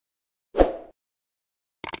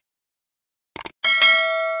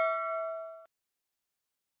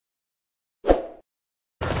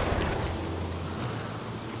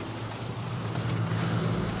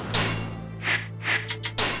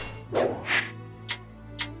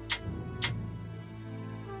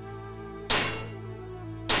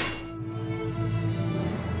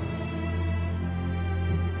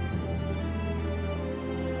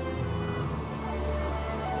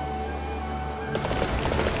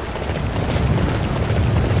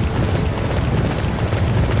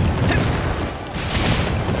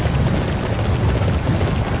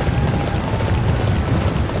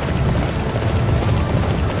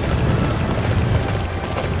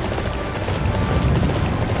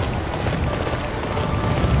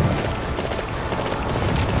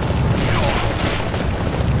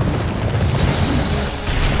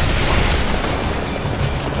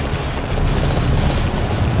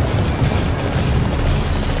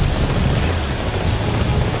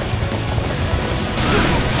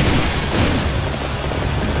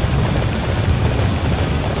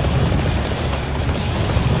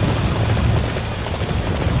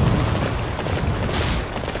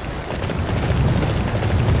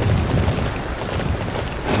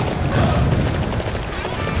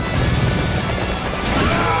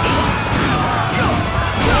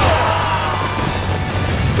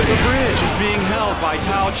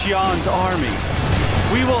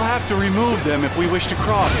will have to remove them if we wish to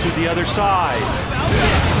cross to the other side.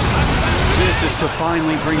 This is to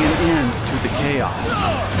finally bring an end to the chaos.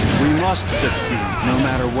 We must succeed, no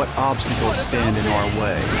matter what obstacles stand in our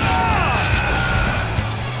way.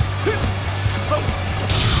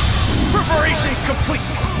 Preparations complete!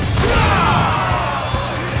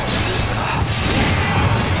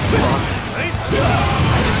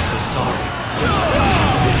 I'm so sorry.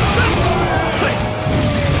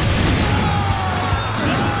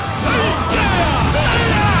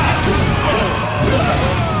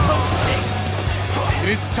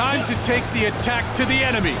 It's time to take the attack to the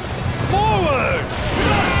enemy. Forward!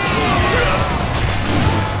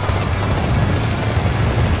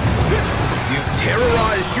 You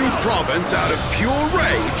terrorize Xiahou province out of pure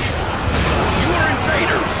rage. You are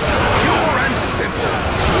invaders, pure and simple.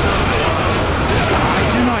 I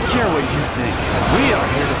do not care what you think. We are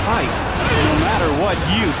here to fight, no matter what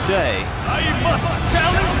you say. I must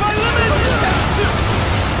challenge my limits!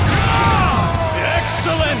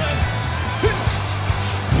 Excellent!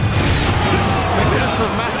 The death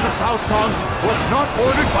of Master Cao Song was not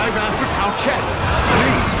ordered by Master Tao Chen.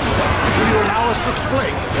 Please, will you allow us to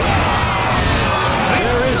explain?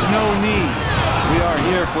 There is no need. We are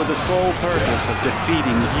here for the sole purpose of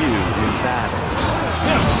defeating you in battle.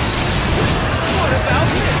 What about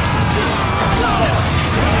this?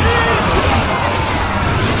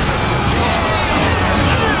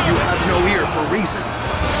 You have no ear for reason.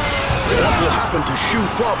 What will happen to Xiahou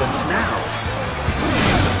province now?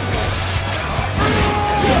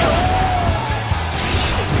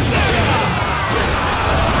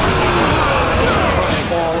 Crush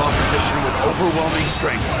all opposition with overwhelming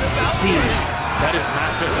strength. It seems that is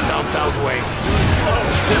Master Cao Cao's way.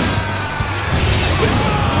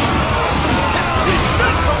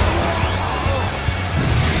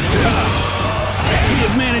 We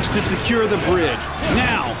have managed to secure the bridge.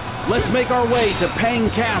 Now, let's make our way to Pang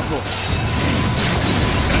Castle.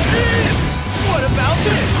 What about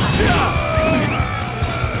this?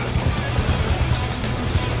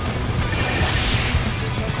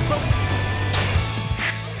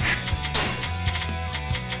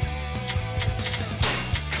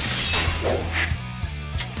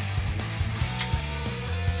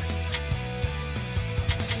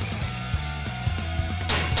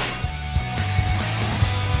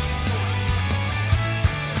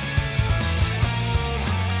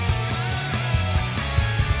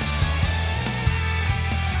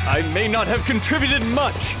 I may not have contributed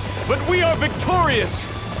much, but we are victorious!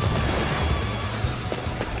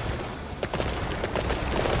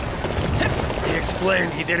 He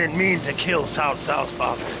explained he didn't mean to kill Cao Cao's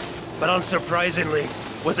father, but unsurprisingly,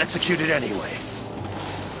 was executed anyway.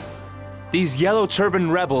 These yellow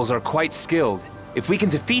turban rebels are quite skilled. If we can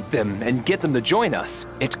defeat them and get them to join us,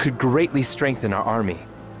 it could greatly strengthen our army.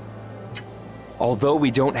 Although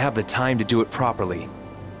we don't have the time to do it properly,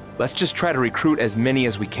 let's just try to recruit as many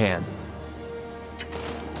as we can.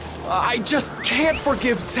 I just can't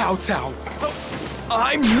forgive Cao Cao.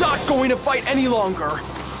 I'm not going to fight any longer.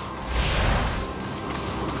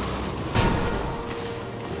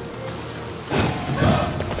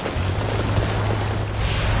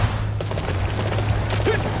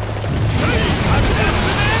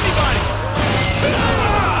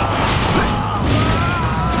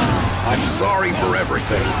 I'm sorry for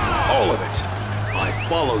everything. All of it. I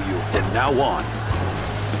follow you from now on.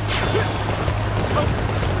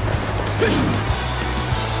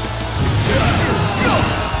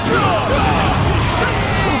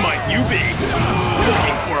 Who might you be?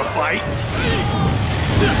 Looking for a fight?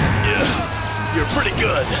 You're pretty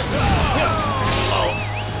good.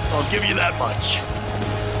 I'll give you that much.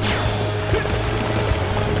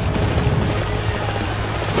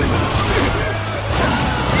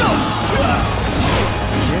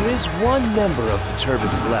 There is one member of the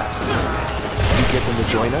Turbans left. Can you get them to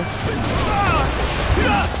join us?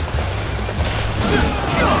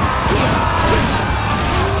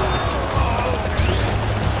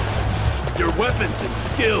 Your weapons and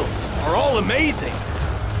skills are all amazing.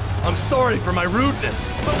 I'm sorry for my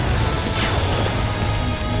rudeness.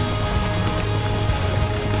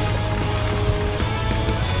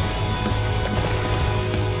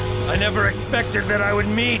 I never expected that I would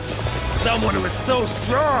meet someone who is so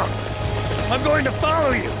strong. I'm going to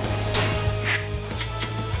follow you.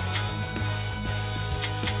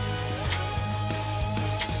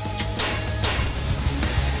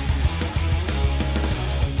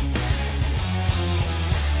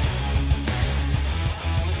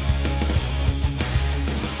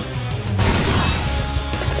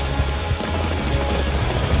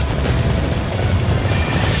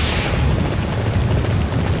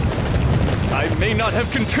 not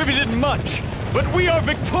have contributed much, but we are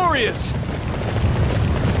victorious!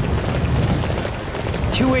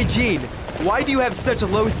 Yue Jin, why do you have such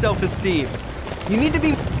low self-esteem? You need to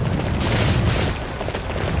be...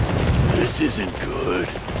 This isn't good.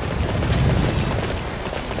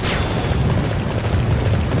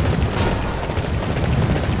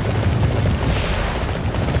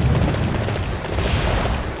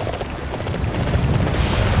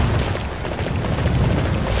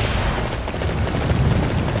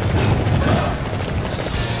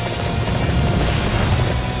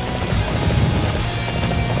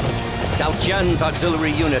 Jian's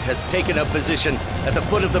auxiliary unit has taken up position at the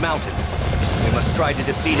foot of the mountain. We must try to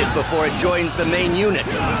defeat it before it joins the main unit.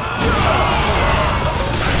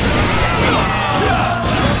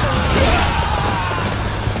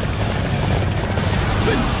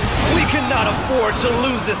 We cannot afford to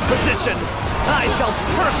lose this position. I shall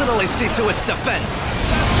personally see to its defense.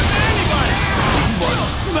 We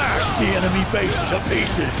must smash the enemy base to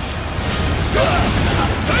pieces.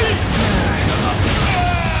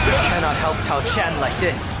 I cannot help Tao Chen like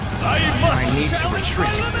this. I need to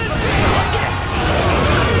retreat.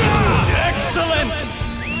 Excellent!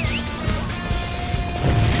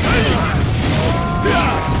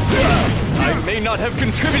 I may not have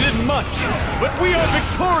contributed much, but we are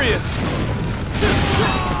victorious!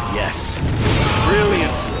 Yes.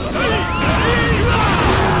 Brilliant.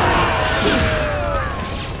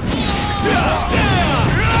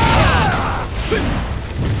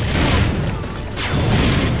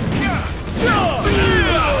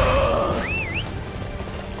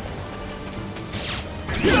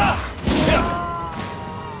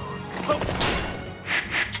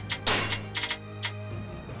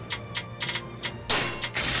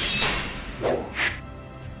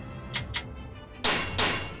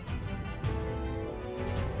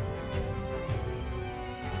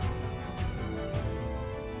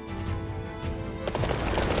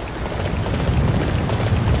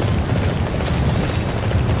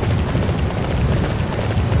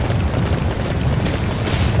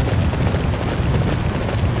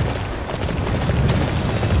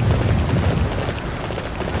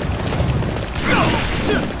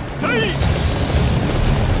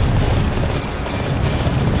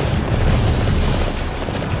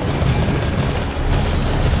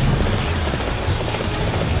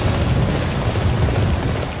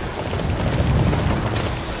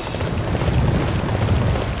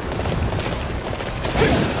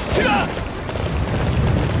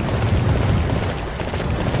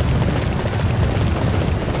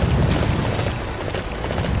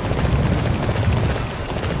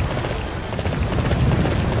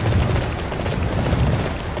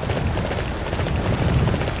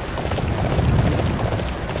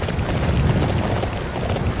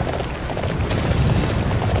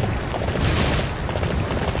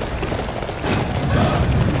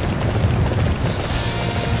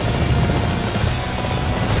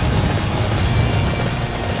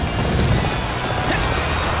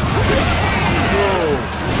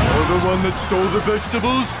 That stole the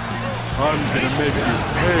vegetables? I'm gonna make you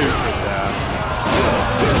pay for that.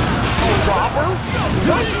 A robber?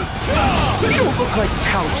 What? You don't look like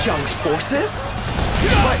Tao Cheng's forces.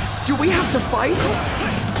 But do we have to fight?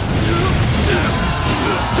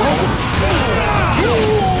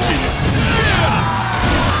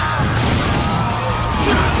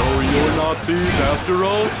 So you're not these after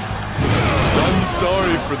all? I'm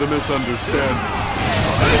sorry for the misunderstanding.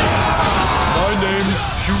 My name's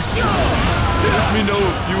Xiahou. Let me know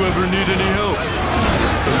if you ever need any help.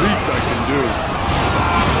 The least I can do.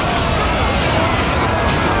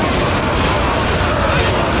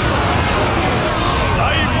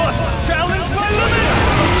 I must challenge my limits!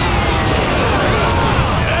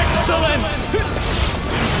 Excellent!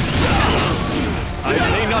 I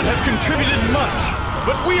may not have contributed much,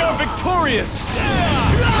 but we are victorious!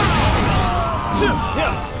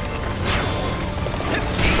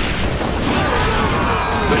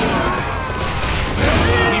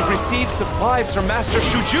 We've received supplies from Master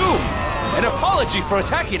Shuju! An apology for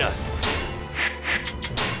attacking us!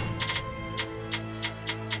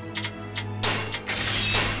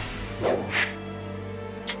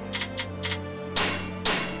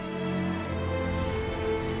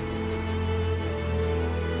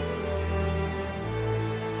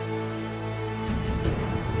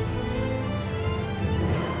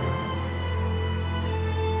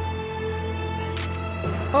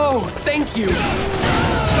 Oh, thank you!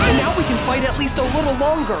 Now we can fight at least a little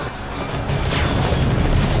longer!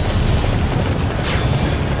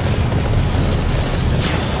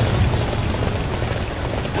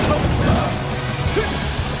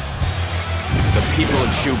 The people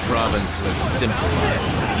of Shu Province lived simply in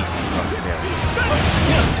peace and prosperity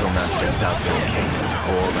until Master Cao Cao came to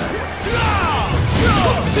pour that way.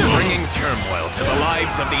 Bringing turmoil to the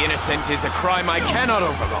lives of the innocent is a crime I cannot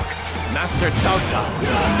overlook. Master Cao Cao.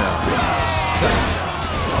 No. Cao Cao.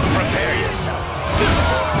 Prepare yourself.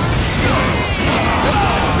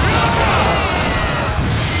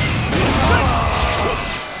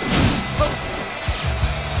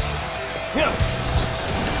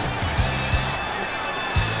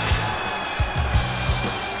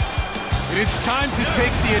 It's time to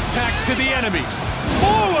take the attack to the enemy.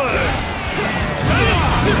 Forward!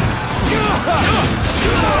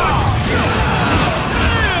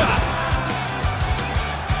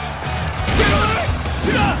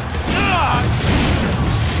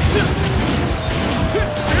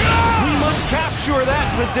 We must capture that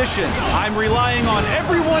position. I'm relying on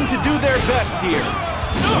everyone to do their best here.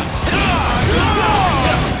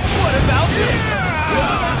 What about this?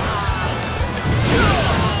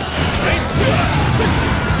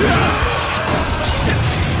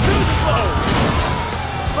 Too slow!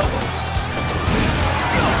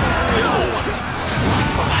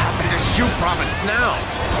 What happened to Shu Province now?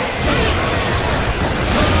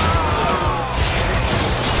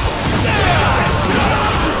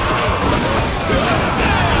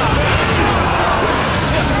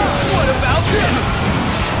 What about this?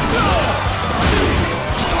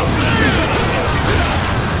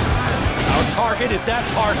 Our target is that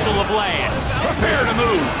parcel of land. Prepare to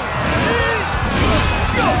move.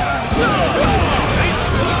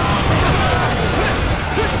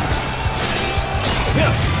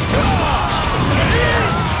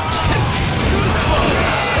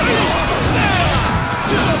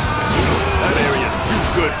 That area's too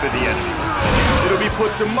good for the enemy. It'll be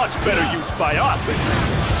put to much better use by us.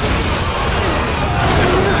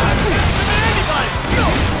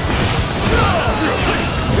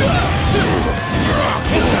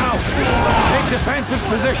 Take defensive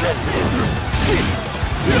positions.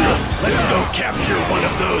 Let's go capture one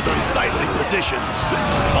of those unsightly positions.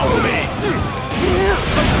 Follow me.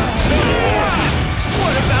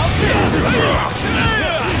 What about this? What about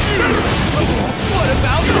this? What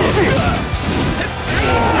about this?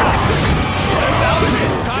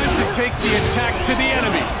 It's time to take the attack to the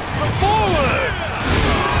enemy. Forward!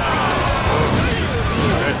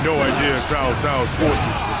 I had no idea Cao Cao's forces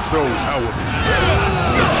were so powerful.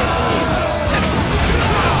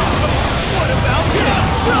 What about this?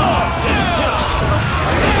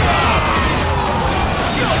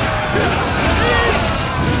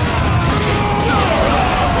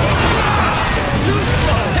 Too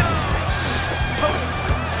slow.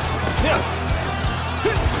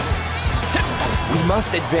 We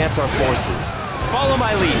must advance our forces. Follow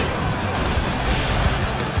my lead.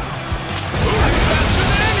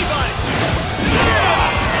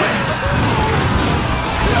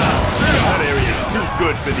 That area is too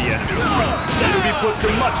good for the enemy. It'll be put to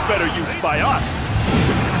much better use by us.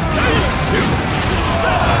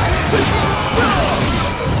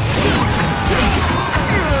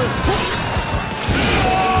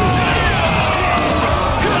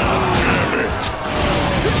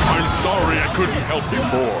 I'm sorry I couldn't help you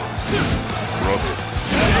more, brother.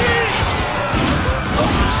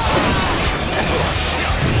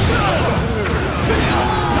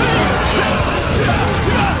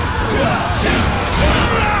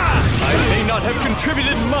 I may not have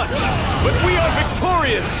contributed much, but we are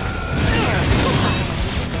victorious!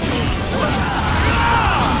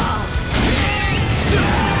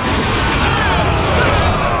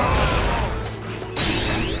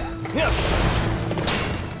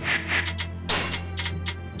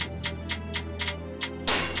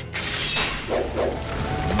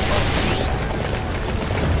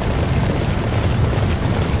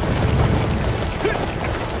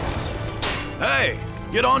 Hey,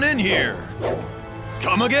 get on in here.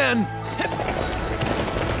 Come again.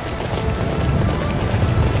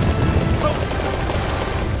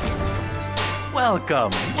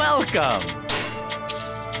 Welcome, welcome.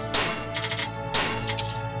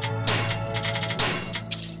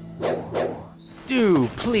 Do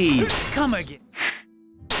please come again.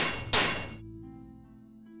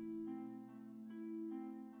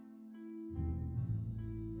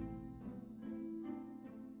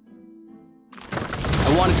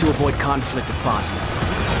 I wanted to avoid conflict if possible.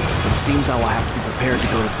 It seems I will have to be prepared to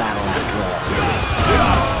go to battle after all.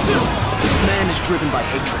 This man is driven by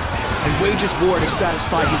hatred, and wages war to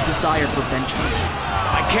satisfy his desire for vengeance.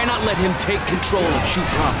 I cannot let him take control of Shu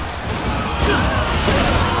Province.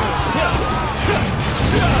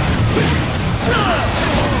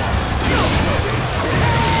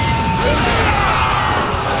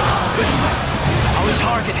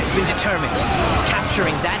 It's been determined.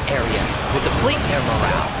 Capturing that area will deflate their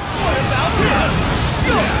morale. What about this?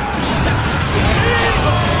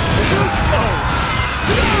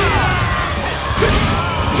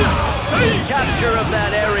 Capture of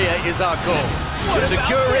that area is our goal.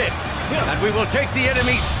 Secure it, and we will take the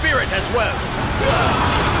enemy's spirit as well.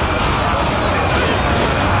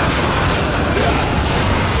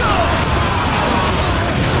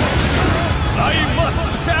 I must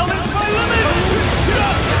challenge my limits!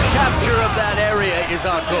 Capture of that area is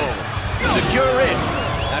our goal. Secure it,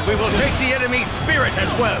 and we will take the enemy's spirit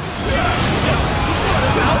as well.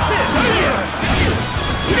 About this!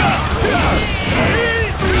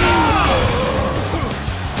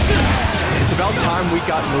 It's about time we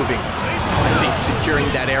got moving. I think securing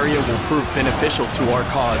that area will prove beneficial to our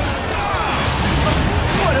cause.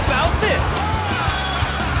 What about this?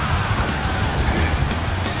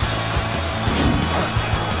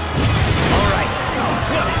 All right.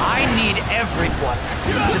 I need everyone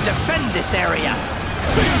to defend this area.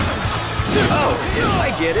 Oh,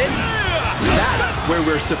 I get it. That's where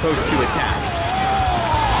we're supposed to attack.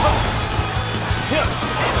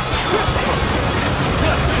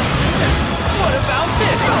 What about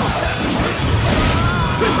this?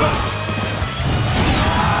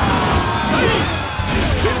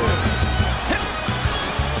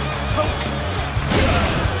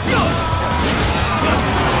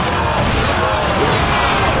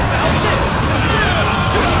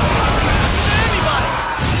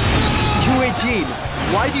 Yue Jin,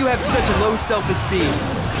 why do you have such a low self-esteem?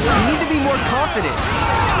 You need to be more confident.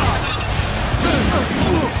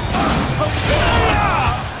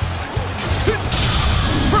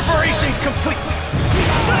 Preparations complete.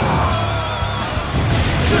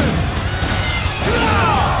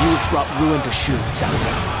 You've brought ruin to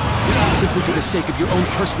Xiahou, simply for the sake of your own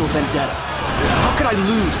personal vendetta. How could I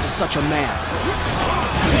lose to such a man?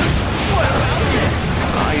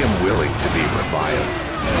 I am willing to be reviled,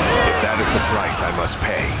 if that is the price I must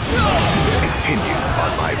pay to continue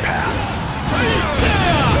on my path.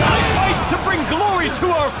 I fight to bring glory to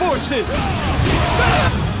our forces!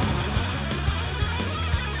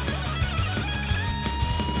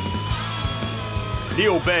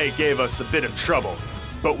 Liu Bei gave us a bit of trouble,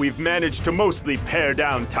 but we've managed to mostly pare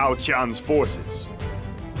down Tao Qian's forces.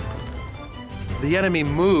 The enemy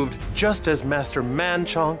moved just as Master Man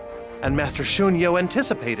Chong and Master Xun You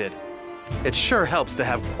anticipated. It sure helps to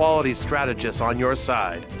have quality strategists on your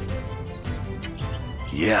side.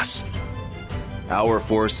 Yes. Our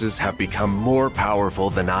forces have become more powerful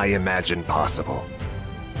than I imagined possible.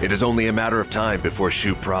 It is only a matter of time before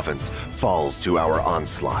Shu Province falls to our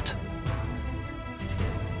onslaught.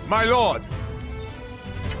 My lord!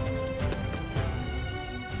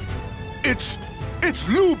 It's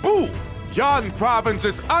Lu Bu! Yan Province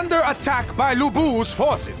is under attack by Lu Bu's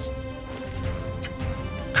forces.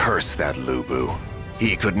 Curse that Lu Bu.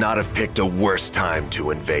 He could not have picked a worse time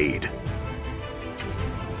to invade.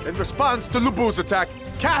 In response to Lu Bu's attack,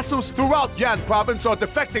 castles throughout Yan Province are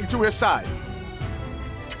defecting to his side.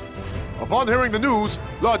 Upon hearing the news,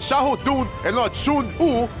 Lord Xiahou Dun and Lord Xun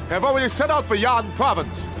Wu have already set out for Yan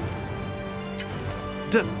Province.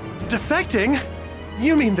 Defecting?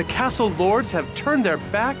 You mean the castle lords have turned their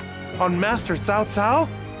back on Master Cao Cao?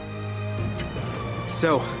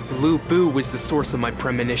 So, Lu Bu was the source of my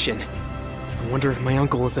premonition. I wonder if my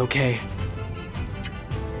uncle is okay.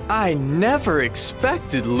 I never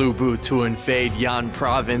expected Lu Bu to invade Yan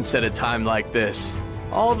Province at a time like this.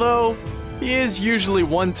 Although, he is usually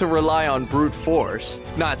one to rely on brute force,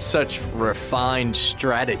 not such refined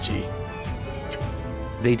strategy.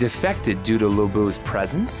 They defected due to Lu Bu's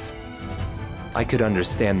presence? I could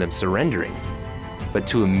understand them surrendering, but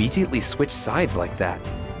to immediately switch sides like that,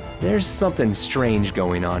 there's something strange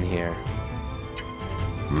going on here.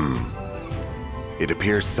 It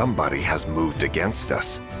appears somebody has moved against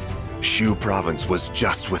us. Shu Province was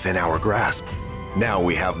just within our grasp. Now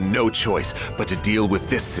we have no choice but to deal with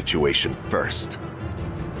this situation first.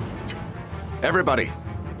 Everybody,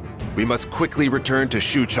 we must quickly return to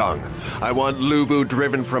Xuchang. I want Lu Bu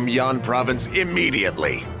driven from Yan Province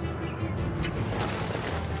immediately.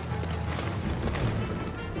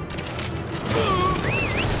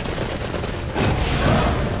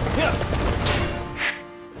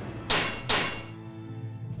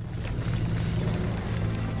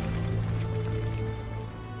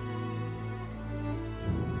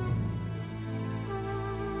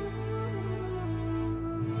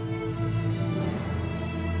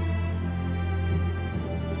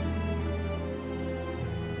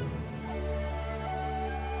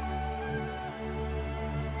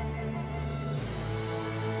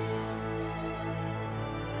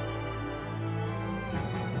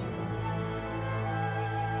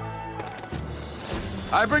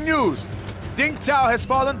 I bring news. Dingtao has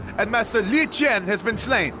fallen and Master Li Qian has been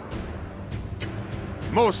slain.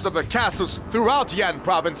 Most of the castles throughout Yan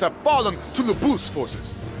province have fallen to Lu Bu's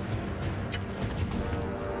forces.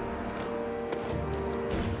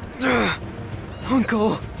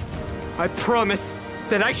 Uncle, I promise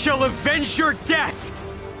that I shall avenge your death!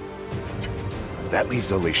 That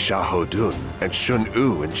leaves only Xiahou Dun and Shun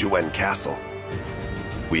Yu in Juan Castle.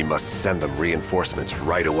 We must send them reinforcements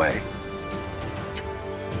right away.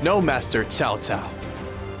 No, Master Cao Cao.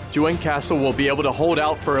 Juan Castle will be able to hold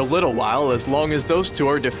out for a little while as long as those two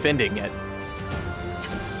are defending it.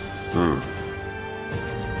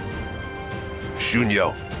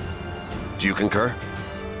 Shunyo, do you concur?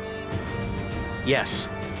 Yes,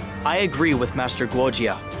 I agree with Master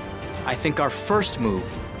Guojia. I think our first move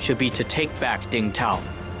should be to take back Dingtao.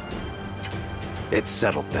 It's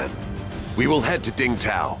settled then. We will head to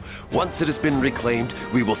Dingtao. Once it has been reclaimed,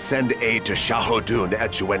 we will send aid to Xiahou Dun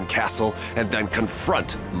at Juan Castle and then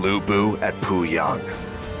confront Lu Bu at Puyang.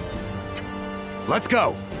 Let's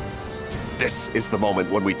go! This is the moment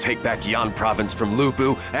when we take back Yan province from Lu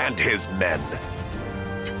Bu and his men.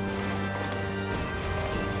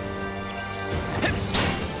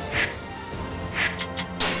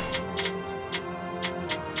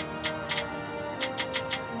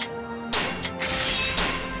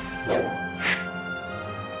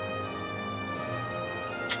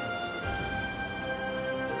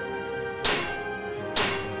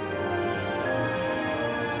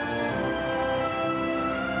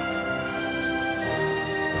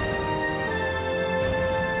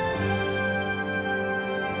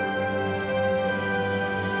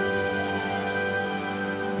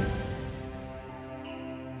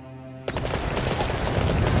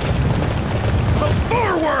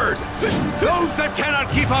 Those that cannot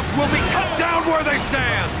keep up will be cut down where they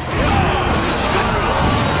stand!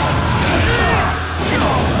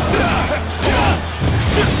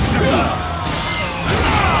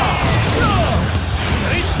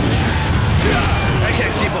 I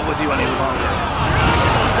can't keep up with you any longer.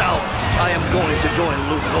 So, I am going to join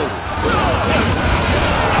Lu Bu.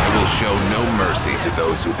 I will show no mercy to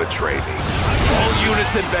those who betray me. All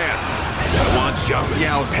units advance! I want Zhang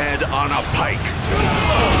Miao's head on a pike!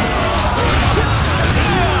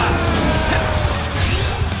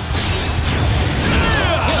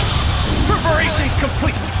 Preparations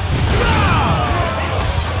complete!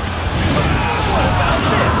 What about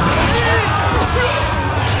this?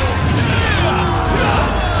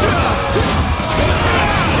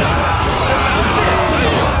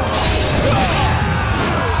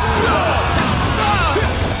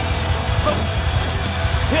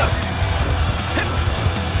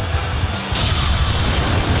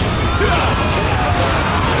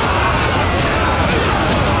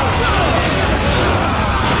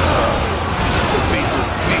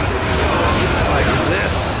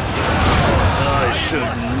 Should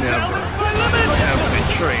never have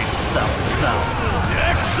betrayed Cao Cao.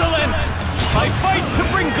 Excellent! I fight to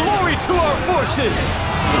bring glory to our forces!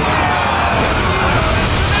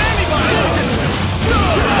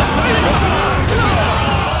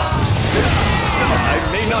 I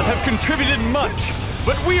may not have contributed much,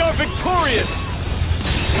 but we are victorious!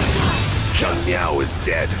 Zhang Miao is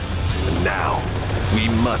dead. And now, we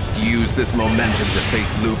must use this momentum to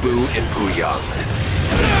face Lu Bu in Puyang.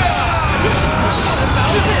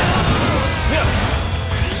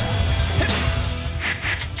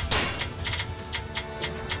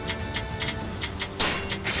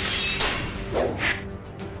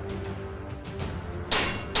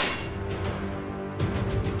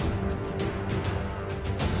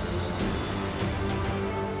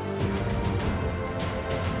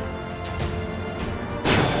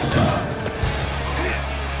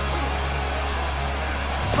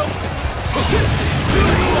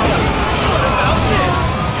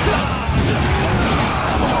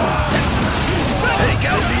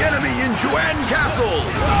 Juan Castle!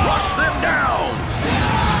 Rush them down!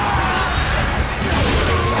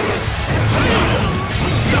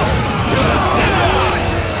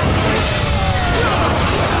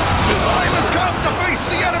 The time has come to face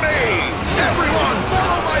the enemy! Everyone,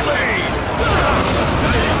 follow my lead!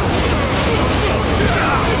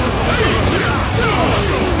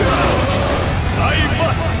 I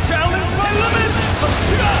must challenge my limits!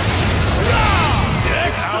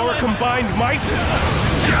 Our combined might?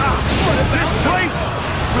 This place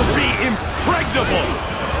will be impregnable!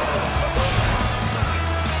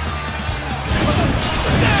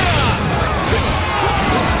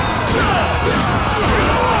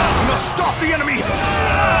 We must stop the enemy!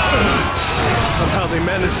 Somehow they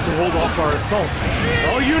managed to hold off our assault.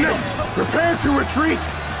 All units, prepare to retreat!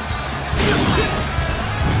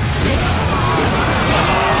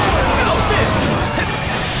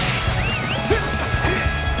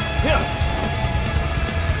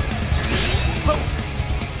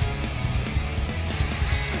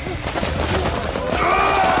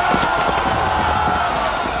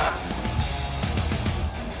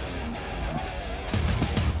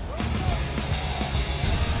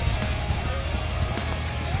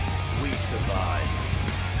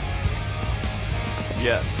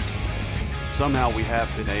 Somehow we have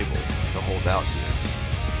been able to hold out here.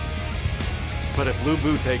 But if Lu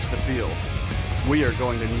Bu takes the field, we are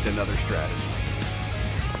going to need another strategy.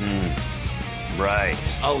 Right.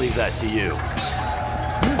 I'll leave that to you.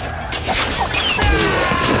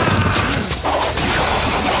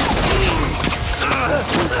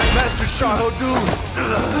 Master Xiahou.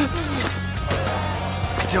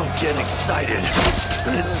 Don't get excited.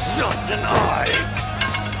 It's just an eye.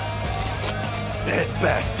 At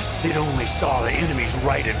best, it only saw the enemies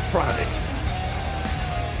right in front of it.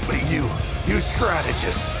 But you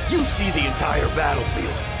strategists, you see the entire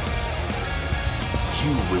battlefield.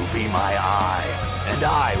 You will be my eye, and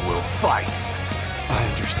I will fight. I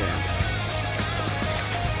understand.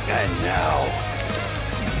 And now,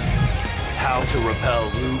 how to repel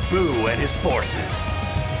Lu Bu and his forces.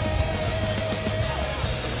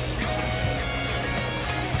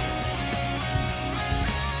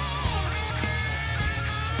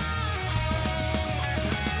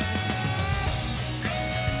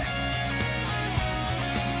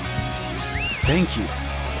 Thank you.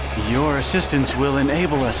 Your assistance will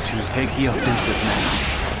enable us to take the offensive now.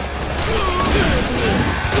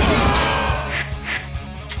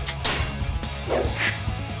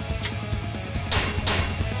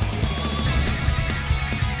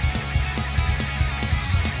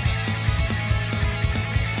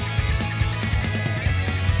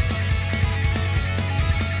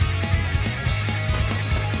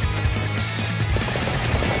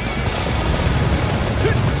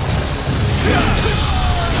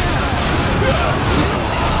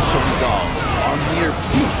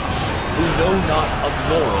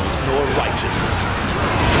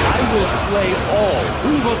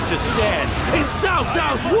 To stand in Cao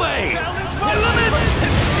Cao's way! My limits!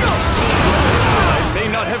 I may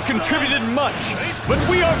not have contributed much, but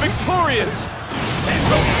we are victorious!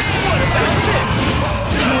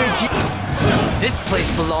 This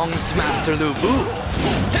place belongs to Master Lu Bu.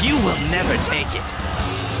 You will never take it.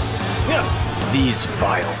 These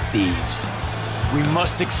vile thieves. We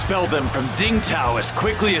must expel them from Dingtao as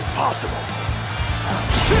quickly as possible.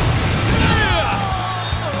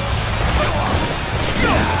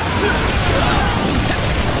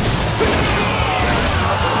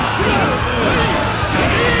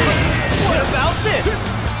 What about this?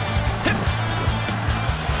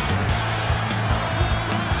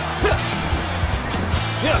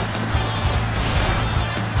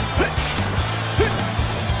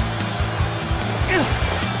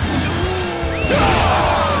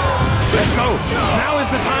 Let's go! Now is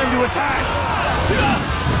the time to attack!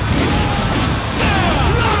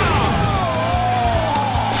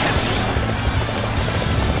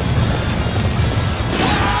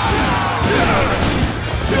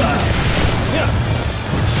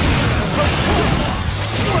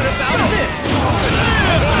 What about this?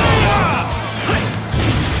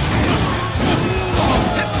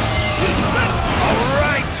 All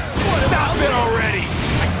right! Stop it already!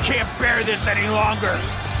 I can't bear this any longer!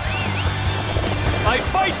 I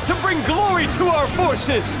fight to bring glory to our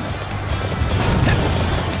forces!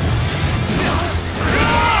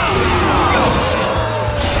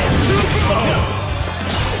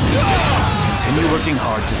 Continue working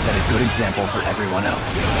hard to set a good example for everyone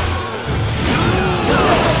else.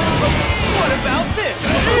 What about this?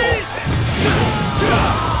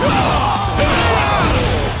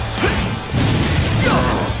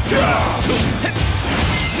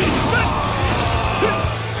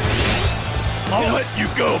 I'll let you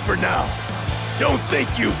go for now. Don't think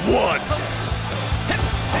you've won.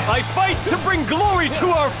 I fight to bring glory to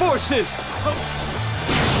our forces!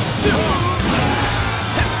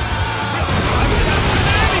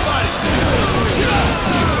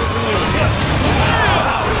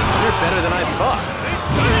 You're better than I thought.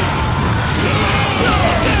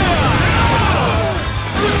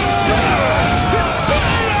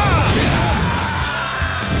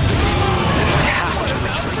 I have to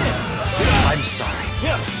retreat. I'm sorry,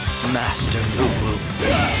 Master Lu Bu.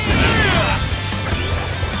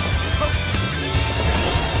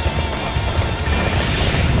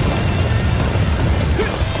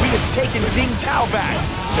 We have taken Dingtao back.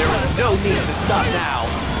 There is no need to stop now.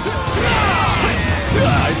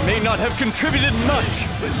 I may not have contributed much,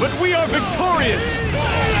 but we are victorious!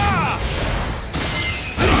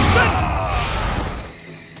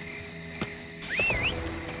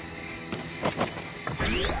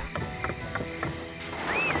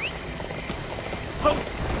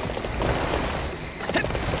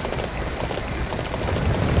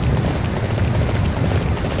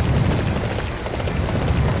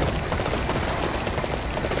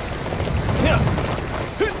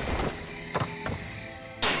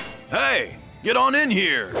 Hey, get on in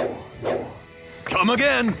here. Come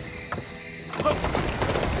again!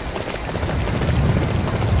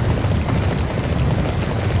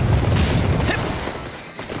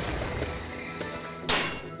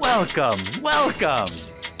 Welcome, welcome!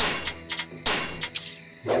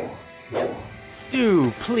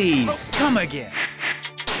 Do, please, Come again!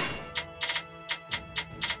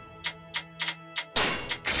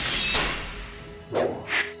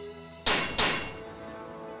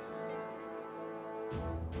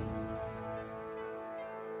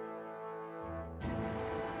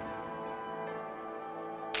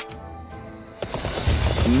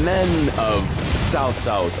 Men of Cao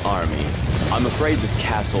Cao's army, I'm afraid this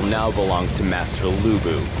castle now belongs to Master Lu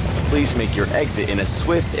Bu. Please make your exit in a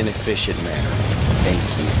swift and efficient manner. Thank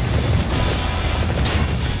you.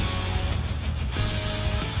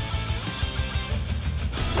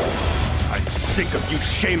 I'm sick of you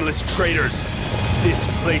shameless traitors. This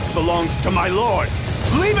place belongs to my lord.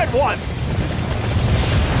 Leave at once!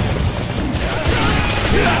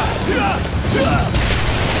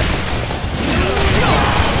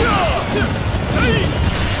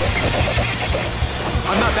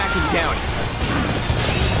 I'm not backing down.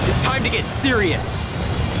 It's time to get serious.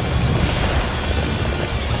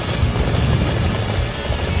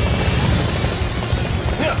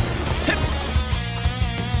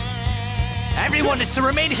 Everyone is to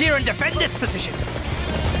remain here and defend this position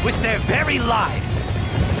with their very lives.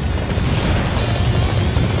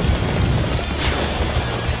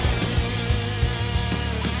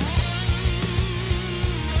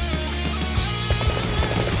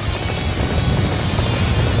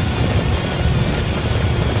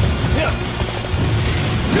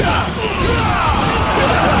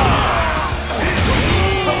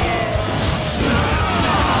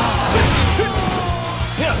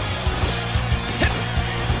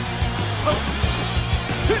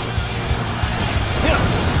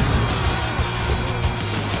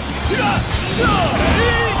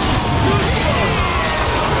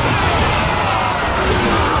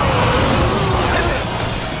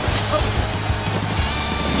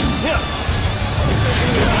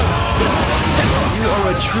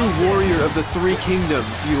 True warrior of the Three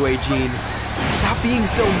Kingdoms, Yue Jin. Stop being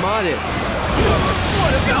so modest.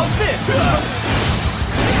 What about this?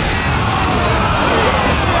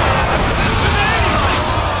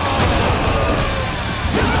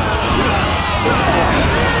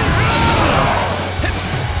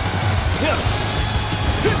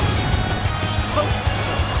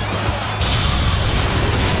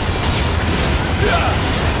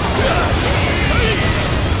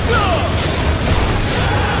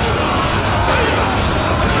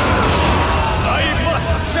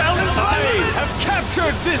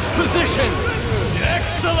 This position!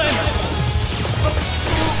 Excellent!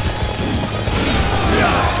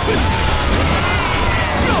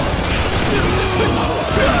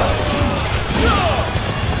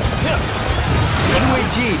 Yue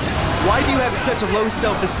Jin, why do you have such a low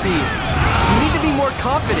self-esteem? You need to be more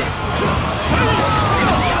confident.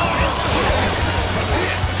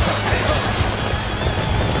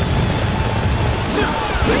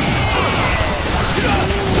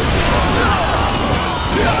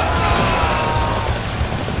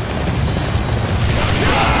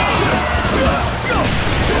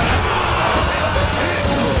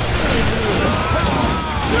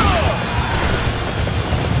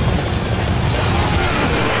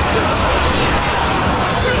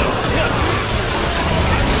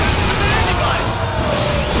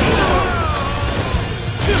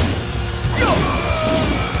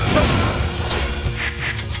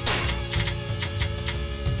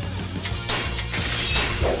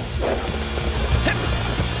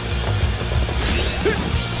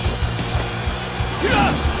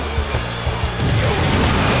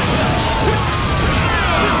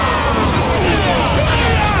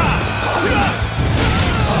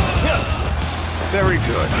 Very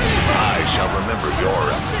good. I shall remember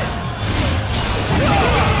your efforts.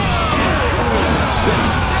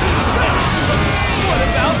 What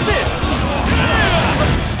about this?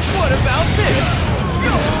 What about this?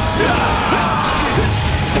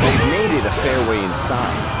 They've made it a fair way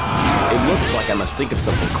inside. It looks like I must think of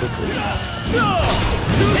something quickly.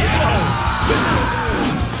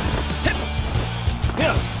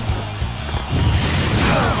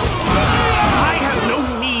 I have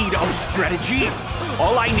no need of strategy.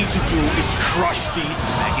 All I need to do is crush these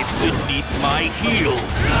maggots beneath my heels.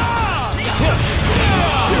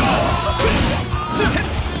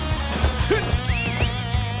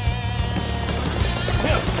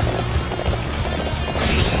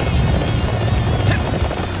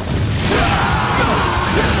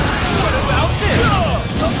 What about this?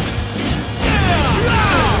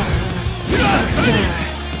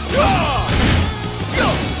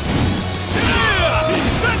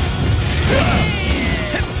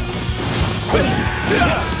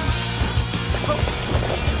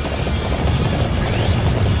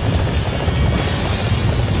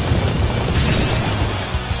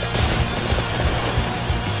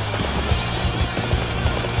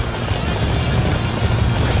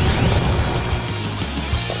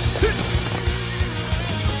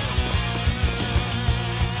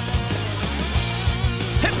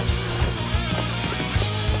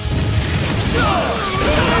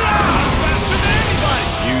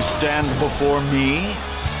 stand before me?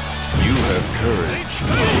 You have courage.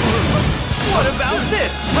 What about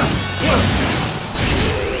this?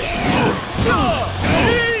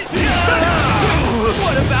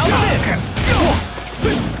 What about this?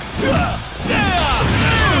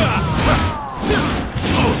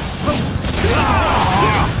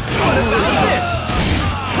 What about this?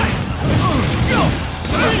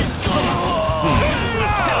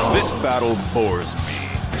 This battle bores me.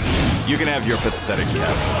 You can have your pathetic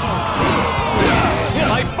castle.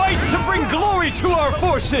 I fight to bring glory to our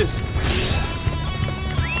forces!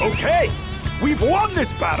 Okay, we've won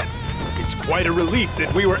this battle. It's quite a relief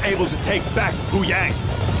that we were able to take back Puyang.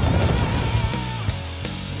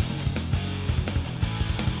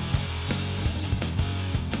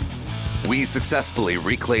 We successfully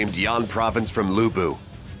reclaimed Yan province from Lubu.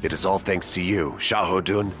 It is all thanks to you,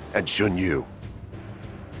 Xiahou and Xun Yu.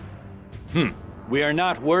 We are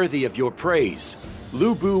not worthy of your praise.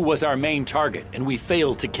 Lubu was our main target, and we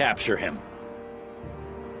failed to capture him.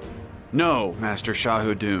 No, Master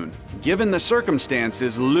Xiahou. Given the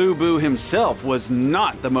circumstances, Lubu himself was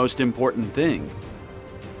not the most important thing.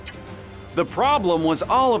 The problem was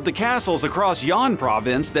all of the castles across Yan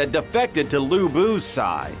province that defected to Lubu's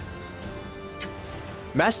side.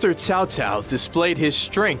 Master Cao Cao displayed his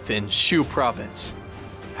strength in Shu province.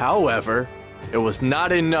 However, it was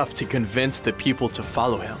not enough to convince the people to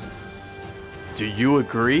follow him. Do you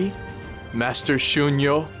agree, Master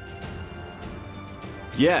Shunyo?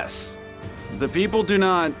 Yes. The people do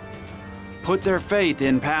not put their faith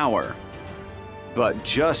in power, but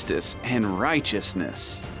justice and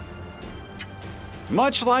righteousness.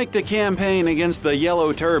 Much like the campaign against the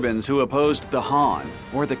Yellow Turbans who opposed the Han,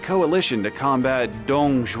 or the coalition to combat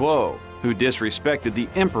Dong Zhuo, who disrespected the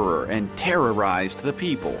Emperor and terrorized the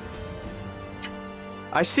people.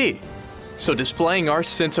 I see. So displaying our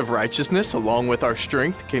sense of righteousness along with our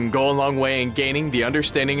strength can go a long way in gaining the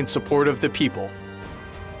understanding and support of the people.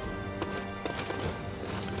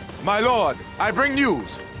 My lord, I bring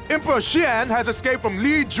news. Emperor Xian has escaped from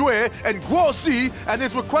Li Jue and Guoxi and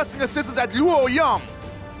is requesting assistance at Luoyang.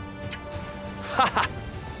 Haha!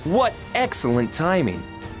 What excellent timing!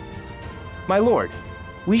 My lord,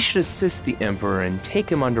 we should assist the Emperor and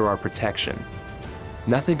take him under our protection.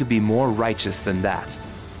 Nothing could be more righteous than that.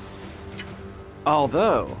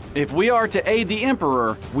 Although, if we are to aid the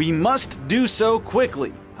Emperor, we must do so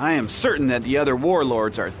quickly. I am certain that the other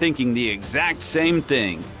warlords are thinking the exact same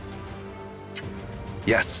thing.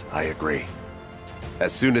 Yes, I agree.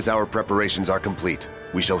 As soon as our preparations are complete,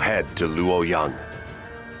 we shall head to Luoyang.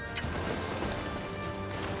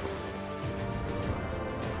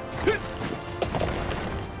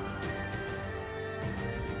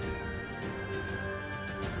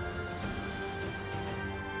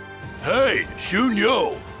 Hey,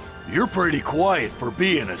 Shunyo! You're pretty quiet for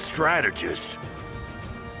being a strategist.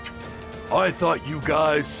 I thought you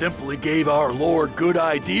guys simply gave our lord good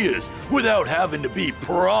ideas without having to be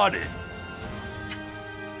prodded.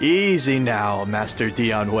 Easy now, Master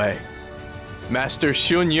Dian Wei. Master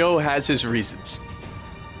Shunyo has his reasons.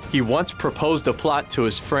 He once proposed a plot to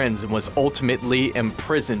his friends and was ultimately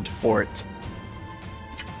imprisoned for it.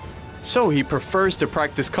 So he prefers to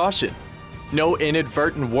practice caution. No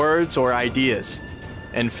inadvertent words or ideas.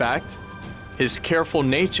 In fact, his careful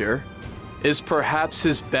nature is perhaps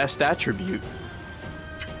his best attribute.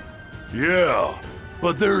 Yeah,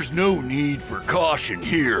 but there's no need for caution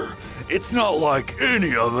here. It's not like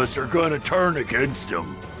any of us are gonna turn against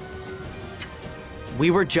him.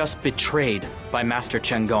 We were just betrayed by Master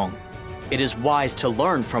Chen Gong. It is wise to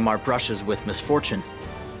learn from our brushes with misfortune.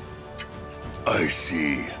 I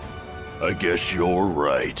see. I guess you're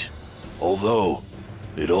right. Although,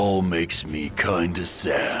 it all makes me kinda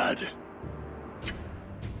sad.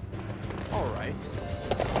 All right.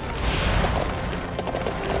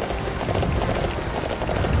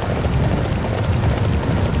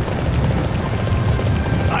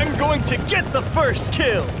 I'm going to get the first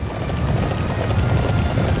kill!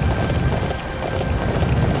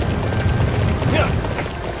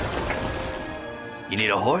 You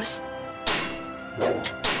need a horse?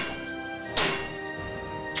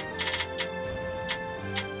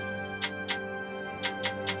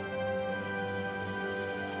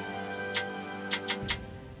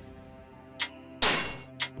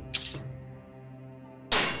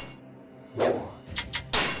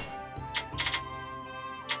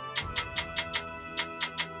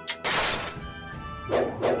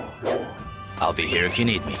 I'll be here if you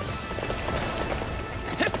need me.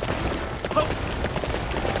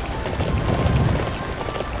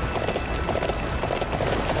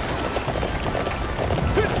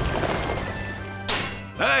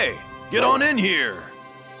 Hey, get on in here!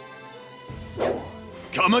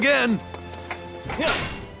 Come again!